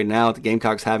battle right now, with the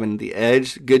Gamecocks having the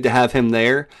edge. Good to have him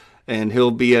there, and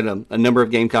he'll be at a number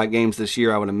of Gamecock games this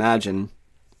year, I would imagine.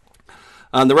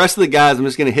 The rest of the guys, I'm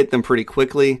just going to hit them pretty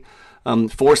quickly.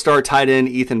 4-star tight end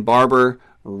Ethan Barber,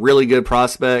 really good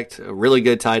prospect, a really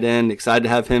good tight end. Excited to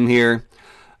have him here,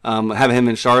 have him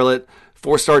in Charlotte.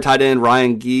 4-star tight end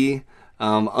Ryan Gee,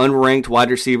 unranked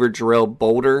wide receiver Jarrell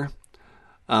Boulder,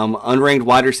 unranked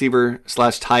wide receiver /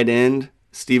 tight end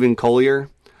Stephen Collier,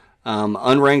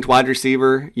 unranked wide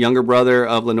receiver, younger brother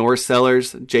of Lenore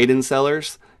Sellers, Jaden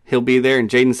Sellers. He'll be there, and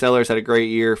Jaden Sellers had a great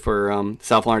year for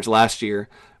South Lawrence last year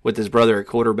with his brother at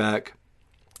quarterback.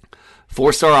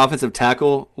 4-star offensive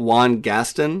tackle Juan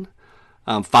Gaston.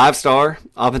 5-star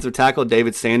offensive tackle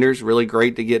David Sanders. Really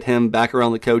great to get him back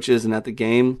around the coaches and at the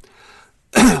game.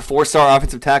 4-star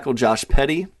offensive tackle Josh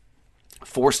Petty.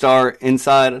 4-star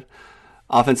inside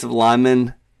offensive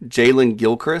lineman Jalen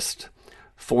Gilchrist.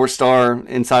 4-star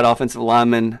inside offensive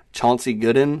lineman Chauncey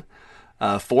Gooden.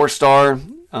 4-star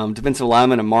defensive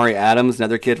lineman Amari Adams,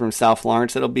 another kid from South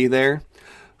Lawrence that'll be there.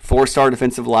 4-star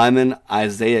defensive lineman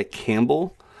Isaiah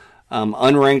Campbell.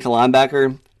 Unranked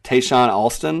linebacker Tayshawn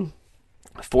Alston.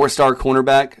 4-star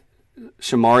cornerback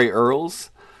Shamari Earls,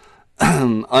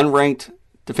 unranked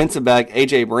defensive back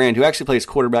A.J. Brand, who actually plays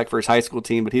quarterback for his high school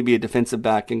team, but he'd be a defensive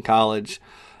back in college,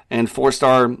 and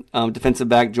 4-star defensive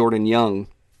back Jordan Young.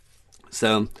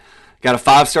 So got a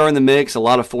 5-star in the mix, a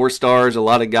lot of 4-stars, a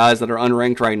lot of guys that are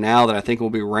unranked right now that I think will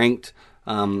be ranked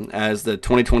as the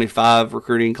 2025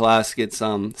 recruiting class gets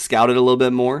scouted a little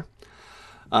bit more.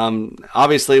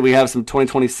 Obviously, we have some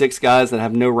 2026 guys that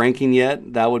have no ranking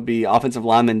yet. That would be offensive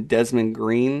lineman Desmond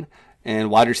Green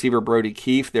and wide receiver Brody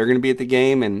Keefe. They're going to be at the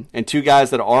game. And 2 guys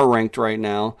that are ranked right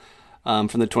now from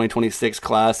the 2026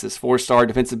 class is 4-star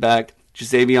defensive back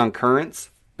Jasavion Currents,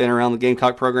 been around the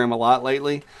Gamecock program a lot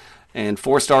lately, and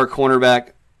 4-star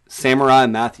cornerback Samurai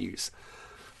Matthews.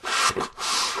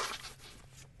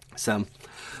 So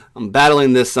I'm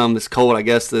battling this cold. I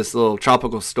guess this little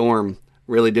tropical storm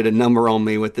really did a number on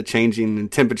me with the changing in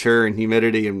temperature and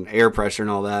humidity and air pressure and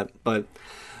all that. But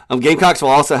Gamecocks will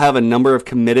also have a number of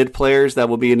committed players that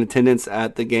will be in attendance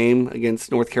at the game against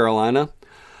North Carolina.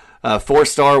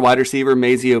 4-star wide receiver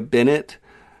Mazio Bennett,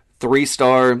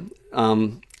 3-star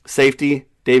safety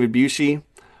David Busey,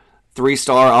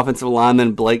 3-star offensive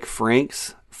lineman Blake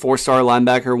Franks, 4-star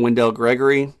linebacker Wendell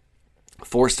Gregory,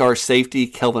 4-star safety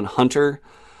Kelvin Hunter,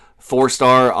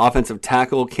 4-star offensive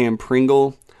tackle Cam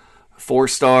Pringle,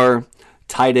 4-star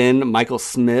tight end Michael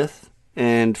Smith,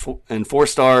 and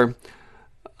 4-star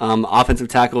offensive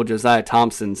tackle Josiah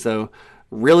Thompson. So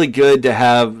really good to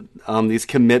have these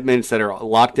commitments that are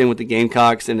locked in with the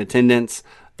Gamecocks in attendance.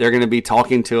 They're going to be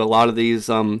talking to a lot of these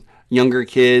younger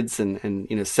kids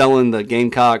and selling the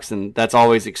Gamecocks, and that's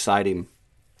always exciting.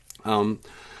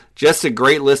 Just a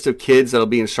great list of kids that'll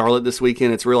be in Charlotte this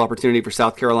weekend. It's a real opportunity for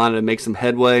South Carolina to make some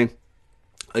headway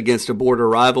against a border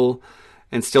rival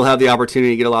and still have the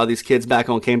opportunity to get a lot of these kids back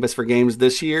on campus for games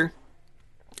this year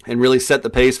and really set the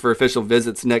pace for official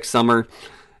visits next summer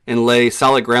and lay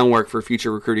solid groundwork for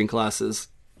future recruiting classes.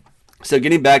 So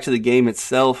getting back to the game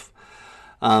itself,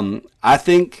 I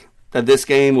think that this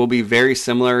game will be very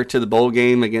similar to the bowl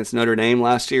game against Notre Dame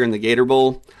last year in the Gator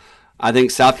Bowl. I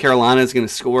think South Carolina is going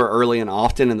to score early and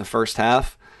often in the first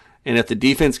half. And if the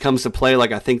defense comes to play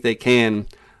like I think they can,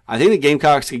 I think the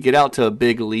Gamecocks could get out to a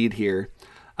big lead here.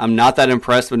 I'm not that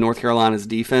impressed with North Carolina's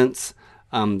defense.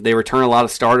 They return a lot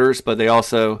of starters, but I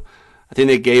think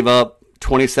they gave up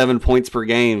 27 points per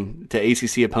game to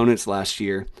ACC opponents last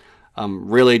year.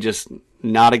 Really just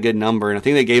not a good number. And I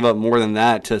think they gave up more than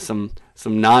that to some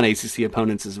non-ACC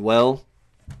opponents as well.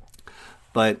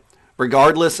 But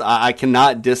regardless, I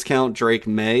cannot discount Drake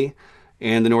May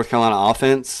and the North Carolina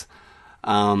offense.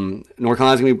 North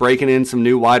Carolina's going to be breaking in some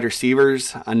new wide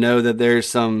receivers. I know that there's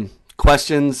some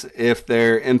questions if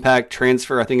their impact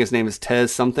transfer, I think his name is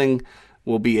Tez something,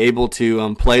 will be able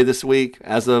to play this week.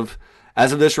 As of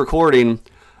this recording,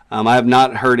 I have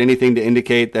not heard anything to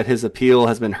indicate that his appeal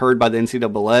has been heard by the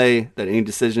NCAA, that any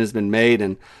decision has been made.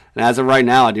 And as of right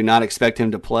now, I do not expect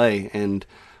him to play. And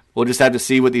we'll just have to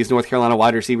see what these North Carolina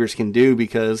wide receivers can do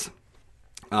because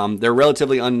they're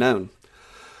relatively unknown.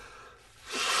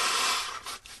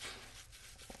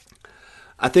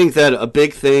 I think that a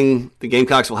big thing the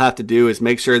Gamecocks will have to do is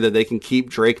make sure that they can keep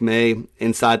Drake May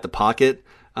inside the pocket.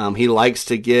 He likes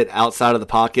to get outside of the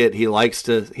pocket. He likes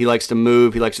to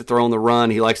move. He likes to throw on the run.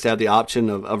 He likes to have the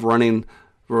option of running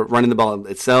the ball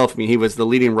itself. I mean, he was the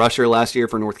leading rusher last year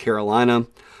for North Carolina.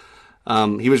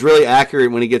 He was really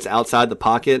accurate when he gets outside the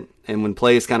pocket and when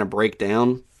plays kind of break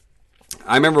down.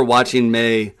 I remember watching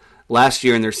May last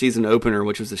year in their season opener,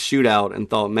 which was a shootout, and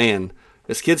thought, man,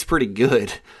 this kid's pretty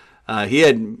good. He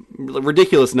had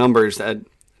ridiculous numbers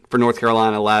for North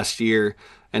Carolina last year,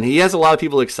 and he has a lot of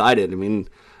people excited. I mean,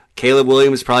 Caleb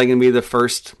Williams is probably going to be the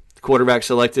first quarterback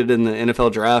selected in the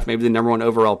NFL draft, maybe the number 1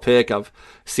 overall pick. I've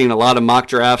seen a lot of mock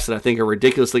drafts that I think are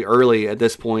ridiculously early at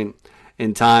this point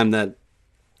in time that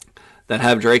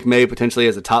have Drake May potentially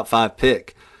as a top 5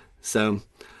 pick. So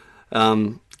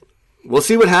we'll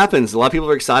see what happens. A lot of people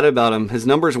are excited about him. His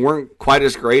numbers weren't quite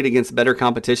as great against better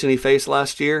competition he faced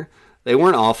last year. They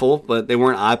weren't awful, but they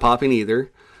weren't eye-popping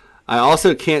either. I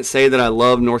also can't say that I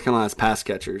love North Carolina's pass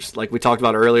catchers. Like we talked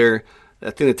about earlier, I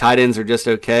think the tight ends are just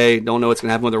okay. Don't know what's going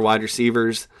to happen with their wide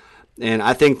receivers. And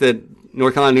I think that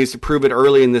North Carolina needs to prove it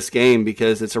early in this game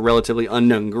because it's a relatively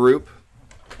unknown group.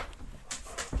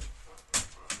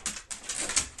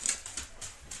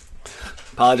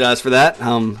 Apologize for that.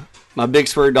 My big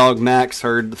spur dog Max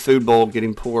heard the food bowl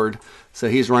getting poured, so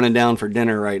he's running down for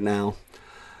dinner right now.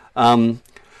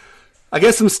 I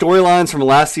guess some storylines from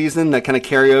last season that kind of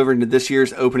carry over into this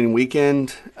year's opening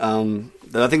weekend.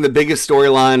 I think the biggest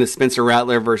storyline is Spencer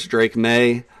Rattler versus Drake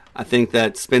May. I think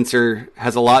that Spencer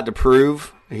has a lot to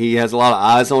prove. He has a lot of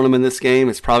eyes on him in this game.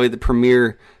 It's probably the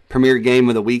premier game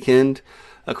of the weekend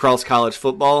across college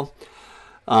football.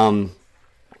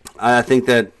 I think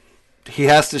that he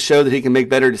has to show that he can make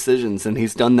better decisions, and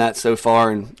he's done that so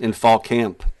far in fall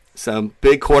camp. So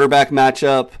big quarterback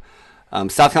matchup.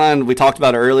 South Carolina, we talked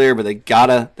about it earlier, but they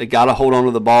gotta hold on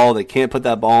to the ball. They can't put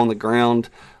that ball on the ground.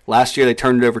 Last year they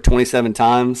turned it over 27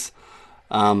 times.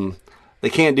 They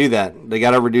can't do that. They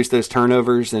got to reduce those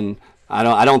turnovers, and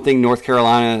I don't think North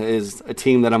Carolina is a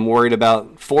team that I'm worried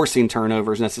about forcing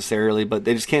turnovers necessarily, but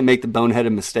they just can't make the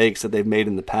boneheaded mistakes that they've made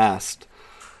in the past.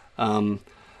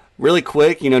 Really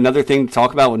quick, another thing to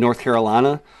talk about with North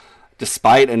Carolina,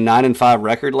 despite a 9-5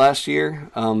 record last year,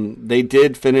 they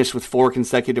did finish with 4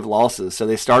 consecutive losses. So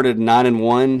they started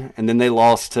 9-1, and then they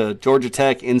lost to Georgia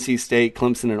Tech, NC State,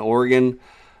 Clemson, and Oregon.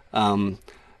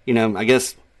 I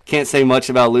guess can't say much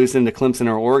about losing to Clemson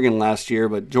or Oregon last year,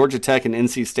 but Georgia Tech and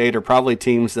NC State are probably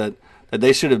teams that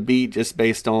they should have beat just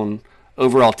based on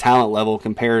overall talent level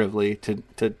comparatively to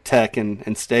Tech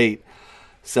and State.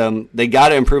 So they got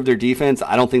to improve their defense.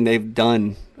 I don't think they've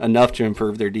done enough to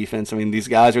improve their defense. I mean, these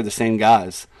guys are the same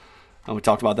guys. We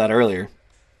talked about that earlier.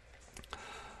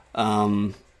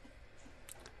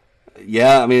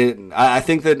 Yeah, I mean, I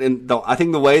think that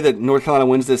the way that North Carolina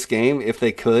wins this game, if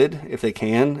they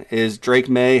can, is Drake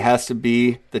May has to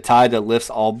be the tide that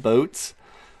lifts all boats.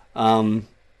 But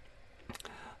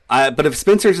if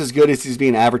Spencer's as good as he's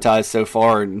being advertised so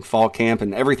far in fall camp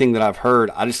and everything that I've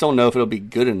heard, I just don't know if it'll be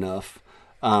good enough.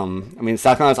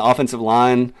 South Carolina's offensive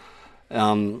line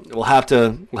will have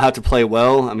to play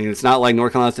well. I mean, it's not like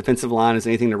North Carolina's defensive line is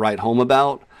anything to write home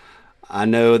about. I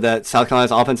know that South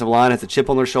Carolina's offensive line has a chip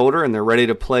on their shoulder, and they're ready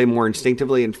to play more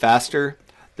instinctively and faster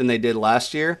than they did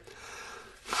last year.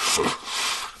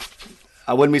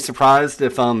 I wouldn't be surprised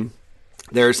if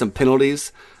there are some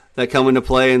penalties that come into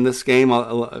play in this game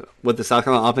with the South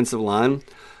Carolina offensive line.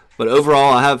 But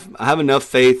overall, I have enough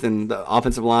faith in the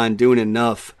offensive line doing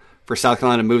enough for South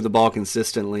Carolina to move the ball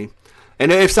consistently.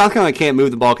 And if South Carolina can't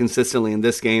move the ball consistently in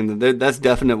this game, then that's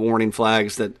definite warning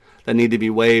flags that need to be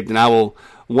waved. And I will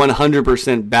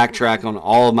 100% backtrack on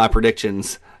all of my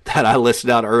predictions that I listed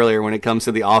out earlier when it comes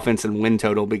to the offense and win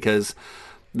total, because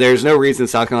there's no reason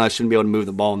South Carolina shouldn't be able to move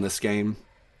the ball in this game.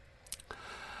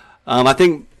 I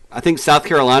think South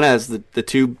Carolina has the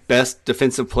 2 best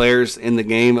defensive players in the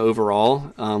game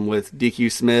overall, with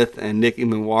DQ Smith and Nick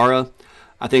Imawara.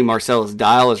 I think Marcellus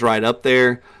Dial is right up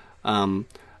there.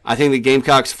 I think the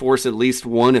Gamecocks force at least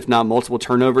one, if not multiple,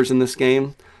 turnovers in this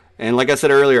game. And like I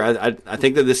said earlier, I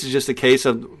think that this is just a case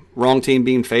of wrong team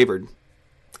being favored.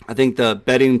 I think the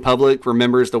betting public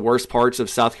remembers the worst parts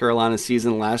of South Carolina's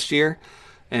season last year,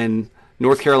 and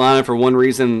North Carolina, for one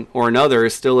reason or another,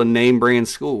 is still a name-brand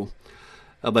school.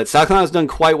 But South Carolina's done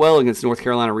quite well against North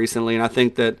Carolina recently, and I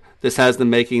think that this has the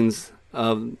makings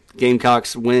of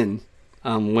Gamecocks win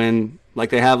like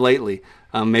they have lately.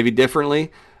 Maybe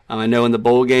differently. I know in the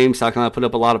bowl game, South Carolina put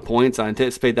up a lot of points. I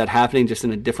anticipate that happening just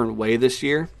in a different way this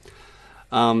year.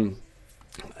 When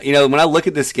I look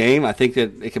at this game, I think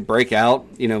that it could break out,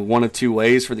 one of 2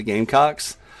 ways for the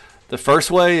Gamecocks. The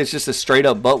first way is just a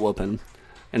straight-up butt-whooping.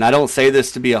 And I don't say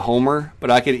this to be a homer, but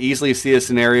I could easily see a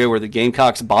scenario where the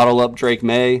Gamecocks bottle up Drake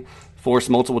May, force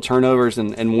multiple turnovers,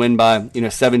 and win by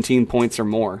 17 points or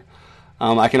more.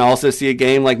 I can also see a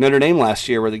game like Notre Dame last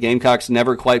year where the Gamecocks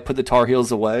never quite put the Tar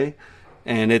Heels away,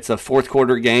 and it's a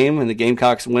fourth-quarter game, and the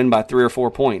Gamecocks win by 3 or 4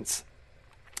 points.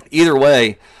 Either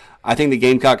way, I think the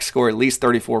Gamecocks score at least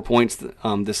 34 points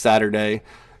this Saturday,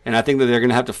 and I think that they're going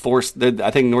to have to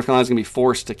I think North Carolina's going to be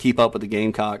forced to keep up with the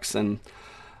Gamecocks. And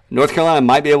North Carolina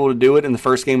might be able to do it in the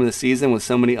first game of the season with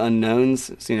so many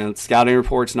unknowns, scouting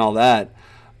reports and all that.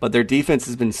 But their defense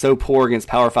has been so poor against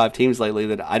Power 5 teams lately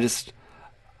that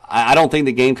I don't think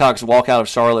the Gamecocks walk out of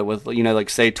Charlotte with,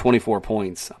 say 24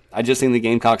 points. I just think the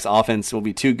Gamecocks offense will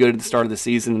be too good at the start of the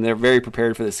season, and they're very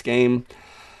prepared for this game.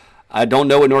 I don't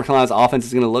know what North Carolina's offense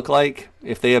is going to look like.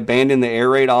 If they abandon the air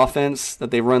raid offense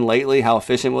that they've run lately, how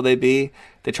efficient will they be?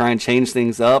 They try and change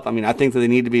things up. I think that they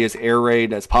need to be as air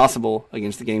raid as possible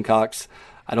against the Gamecocks.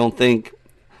 I don't think,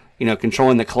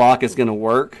 controlling the clock is going to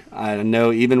work. I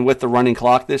know even with the running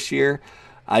clock this year,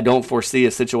 I don't foresee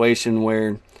a situation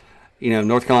where,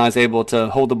 North Carolina is able to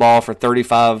hold the ball for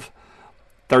 35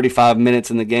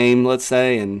 minutes in the game, let's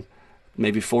say, and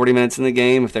maybe 40 minutes in the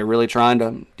game if they're really trying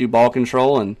to do ball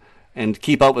control and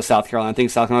keep up with South Carolina. I think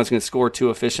South Carolina's going to score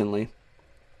too efficiently.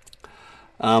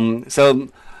 So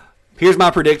here's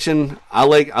my prediction. I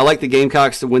like the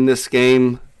Gamecocks to win this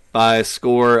game by a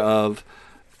score of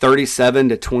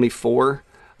 37-24.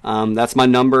 That's my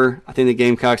number. I think the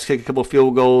Gamecocks kick a couple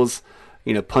field goals,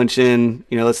 punch in,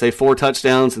 let's say 4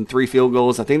 touchdowns and 3 field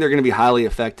goals. I think they're going to be highly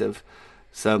effective.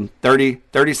 So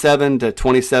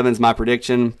 37-27 is my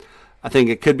prediction. I think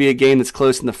it could be a game that's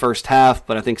close in the first half,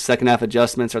 but I think second half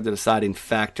adjustments are the deciding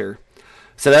factor.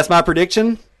 So that's my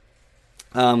prediction.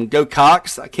 Go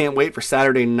Cox. I can't wait for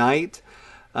Saturday night.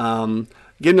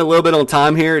 Getting a little bit on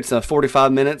time here. It's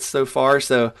 45 minutes so far,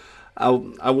 so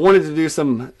I wanted to do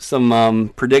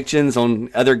some predictions on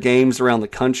other games around the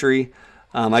country.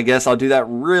 I guess I'll do that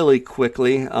really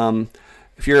quickly.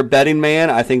 If you're a betting man,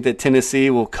 I think that Tennessee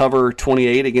will cover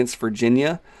 28 against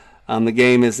Virginia. The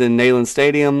game is in Neyland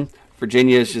Stadium.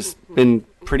 Virginia has just been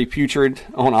pretty putrid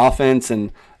on offense,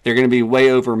 and they're going to be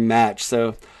way overmatched.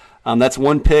 So that's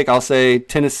one pick. I'll say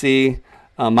Tennessee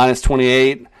minus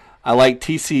 28. I like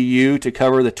TCU to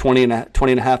cover the 20 and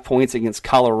a half points against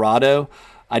Colorado.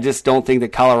 I just don't think that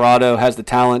Colorado has the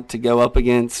talent to go up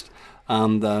against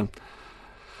the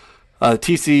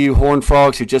TCU Horned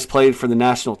Frogs, who just played for the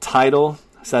national title.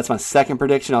 So that's my second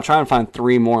prediction. I'll try and find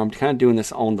 3 more. I'm kind of doing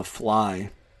this on the fly.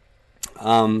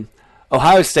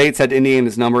 Ohio State's had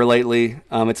Indiana's number lately.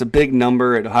 It's a big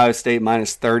number at Ohio State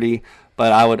minus 30,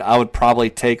 but I would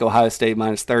probably take Ohio State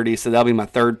minus 30. So that'll be my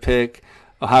third pick.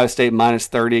 Ohio State minus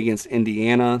 30 against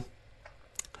Indiana.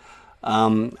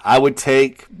 I would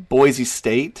take Boise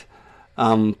State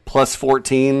plus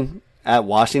 14 at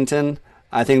Washington.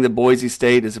 I think that Boise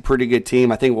State is a pretty good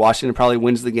team. I think Washington probably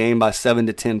wins the game by 7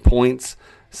 to 10 points.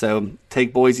 So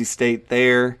take Boise State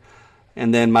there.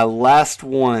 And then my last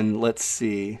one, let's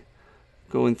see.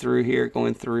 Going through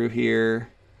here.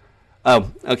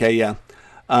 Oh, okay, yeah.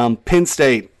 Penn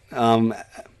State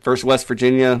versus West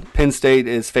Virginia. Penn State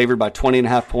is favored by 20 and a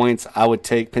half points. I would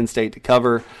take Penn State to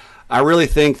cover. I really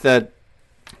think that,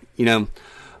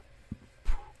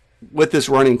 with this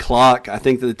running clock, I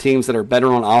think that the teams that are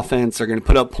better on offense are going to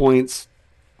put up points.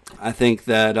 I think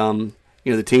that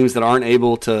the teams that aren't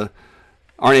able to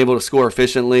score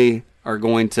efficiently are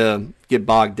going to get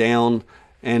bogged down.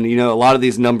 And a lot of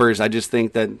these numbers, I just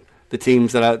think that the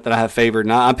teams that I have favored,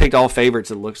 and I picked all favorites.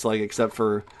 It looks like except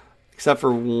for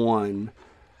one.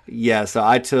 Yeah, so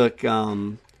I took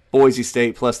Boise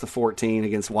State plus the 14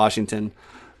 against Washington.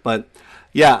 But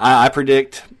yeah, I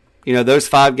predict. Those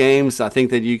 5 games, I think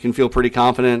that you can feel pretty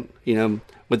confident,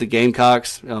 with the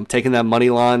Gamecocks taking that money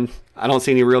line. I don't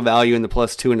see any real value in the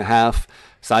plus 2.5,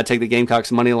 so I take the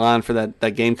Gamecocks money line for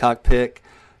that Gamecock pick.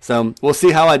 So we'll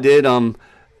see how I did.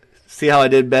 See how I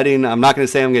did betting. I'm not going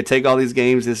to say I'm going to take all these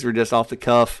games. This is just off the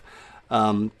cuff.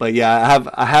 But yeah,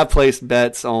 I have placed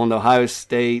bets on the Ohio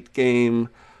State game,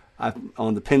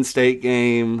 on the Penn State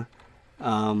game.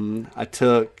 I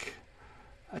took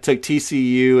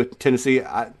TCU, Tennessee.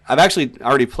 I've actually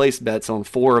already placed bets on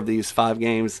 4 of these 5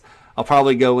 games. I'll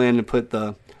probably go in and put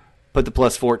the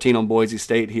plus 14 on Boise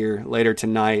State here later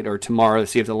tonight or tomorrow to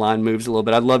see if the line moves a little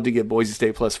bit. I'd love to get Boise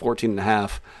State plus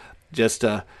 14.5 just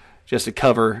to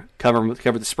cover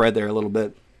the spread there a little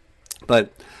bit.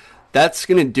 But that's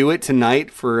going to do it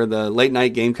tonight for the Late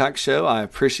Night Gamecock Show. I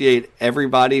appreciate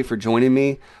everybody for joining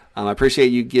me. I appreciate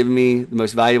you giving me the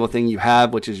most valuable thing you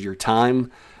have, which is your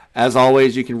time. As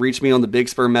always, you can reach me on the Big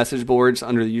Spur message boards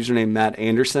under the username Matt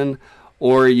Anderson,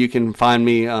 or you can find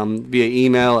me via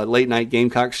email at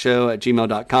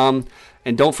latenightgamecockshow@gmail.com.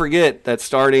 And don't forget that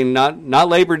starting not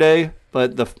Labor Day,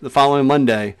 but the following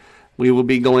Monday, we will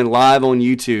be going live on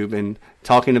YouTube and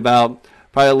talking about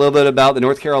probably a little bit about the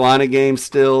North Carolina game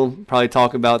still, probably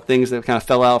talk about things that kind of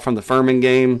fell out from the Furman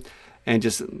game, and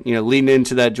just leading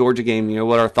into that Georgia game,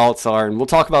 what our thoughts are. And we'll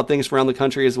talk about things from around the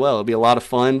country as well. It'll be a lot of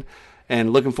fun.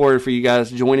 And looking forward for you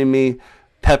guys joining me,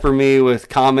 pepper me with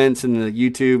comments in the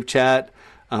YouTube chat.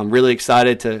 I'm really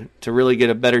excited to really get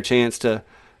a better chance to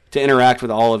interact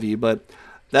with all of you. But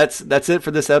that's it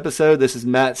for this episode. This is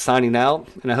Matt signing out,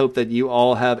 and I hope that you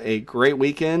all have a great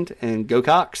weekend, and go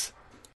Cox.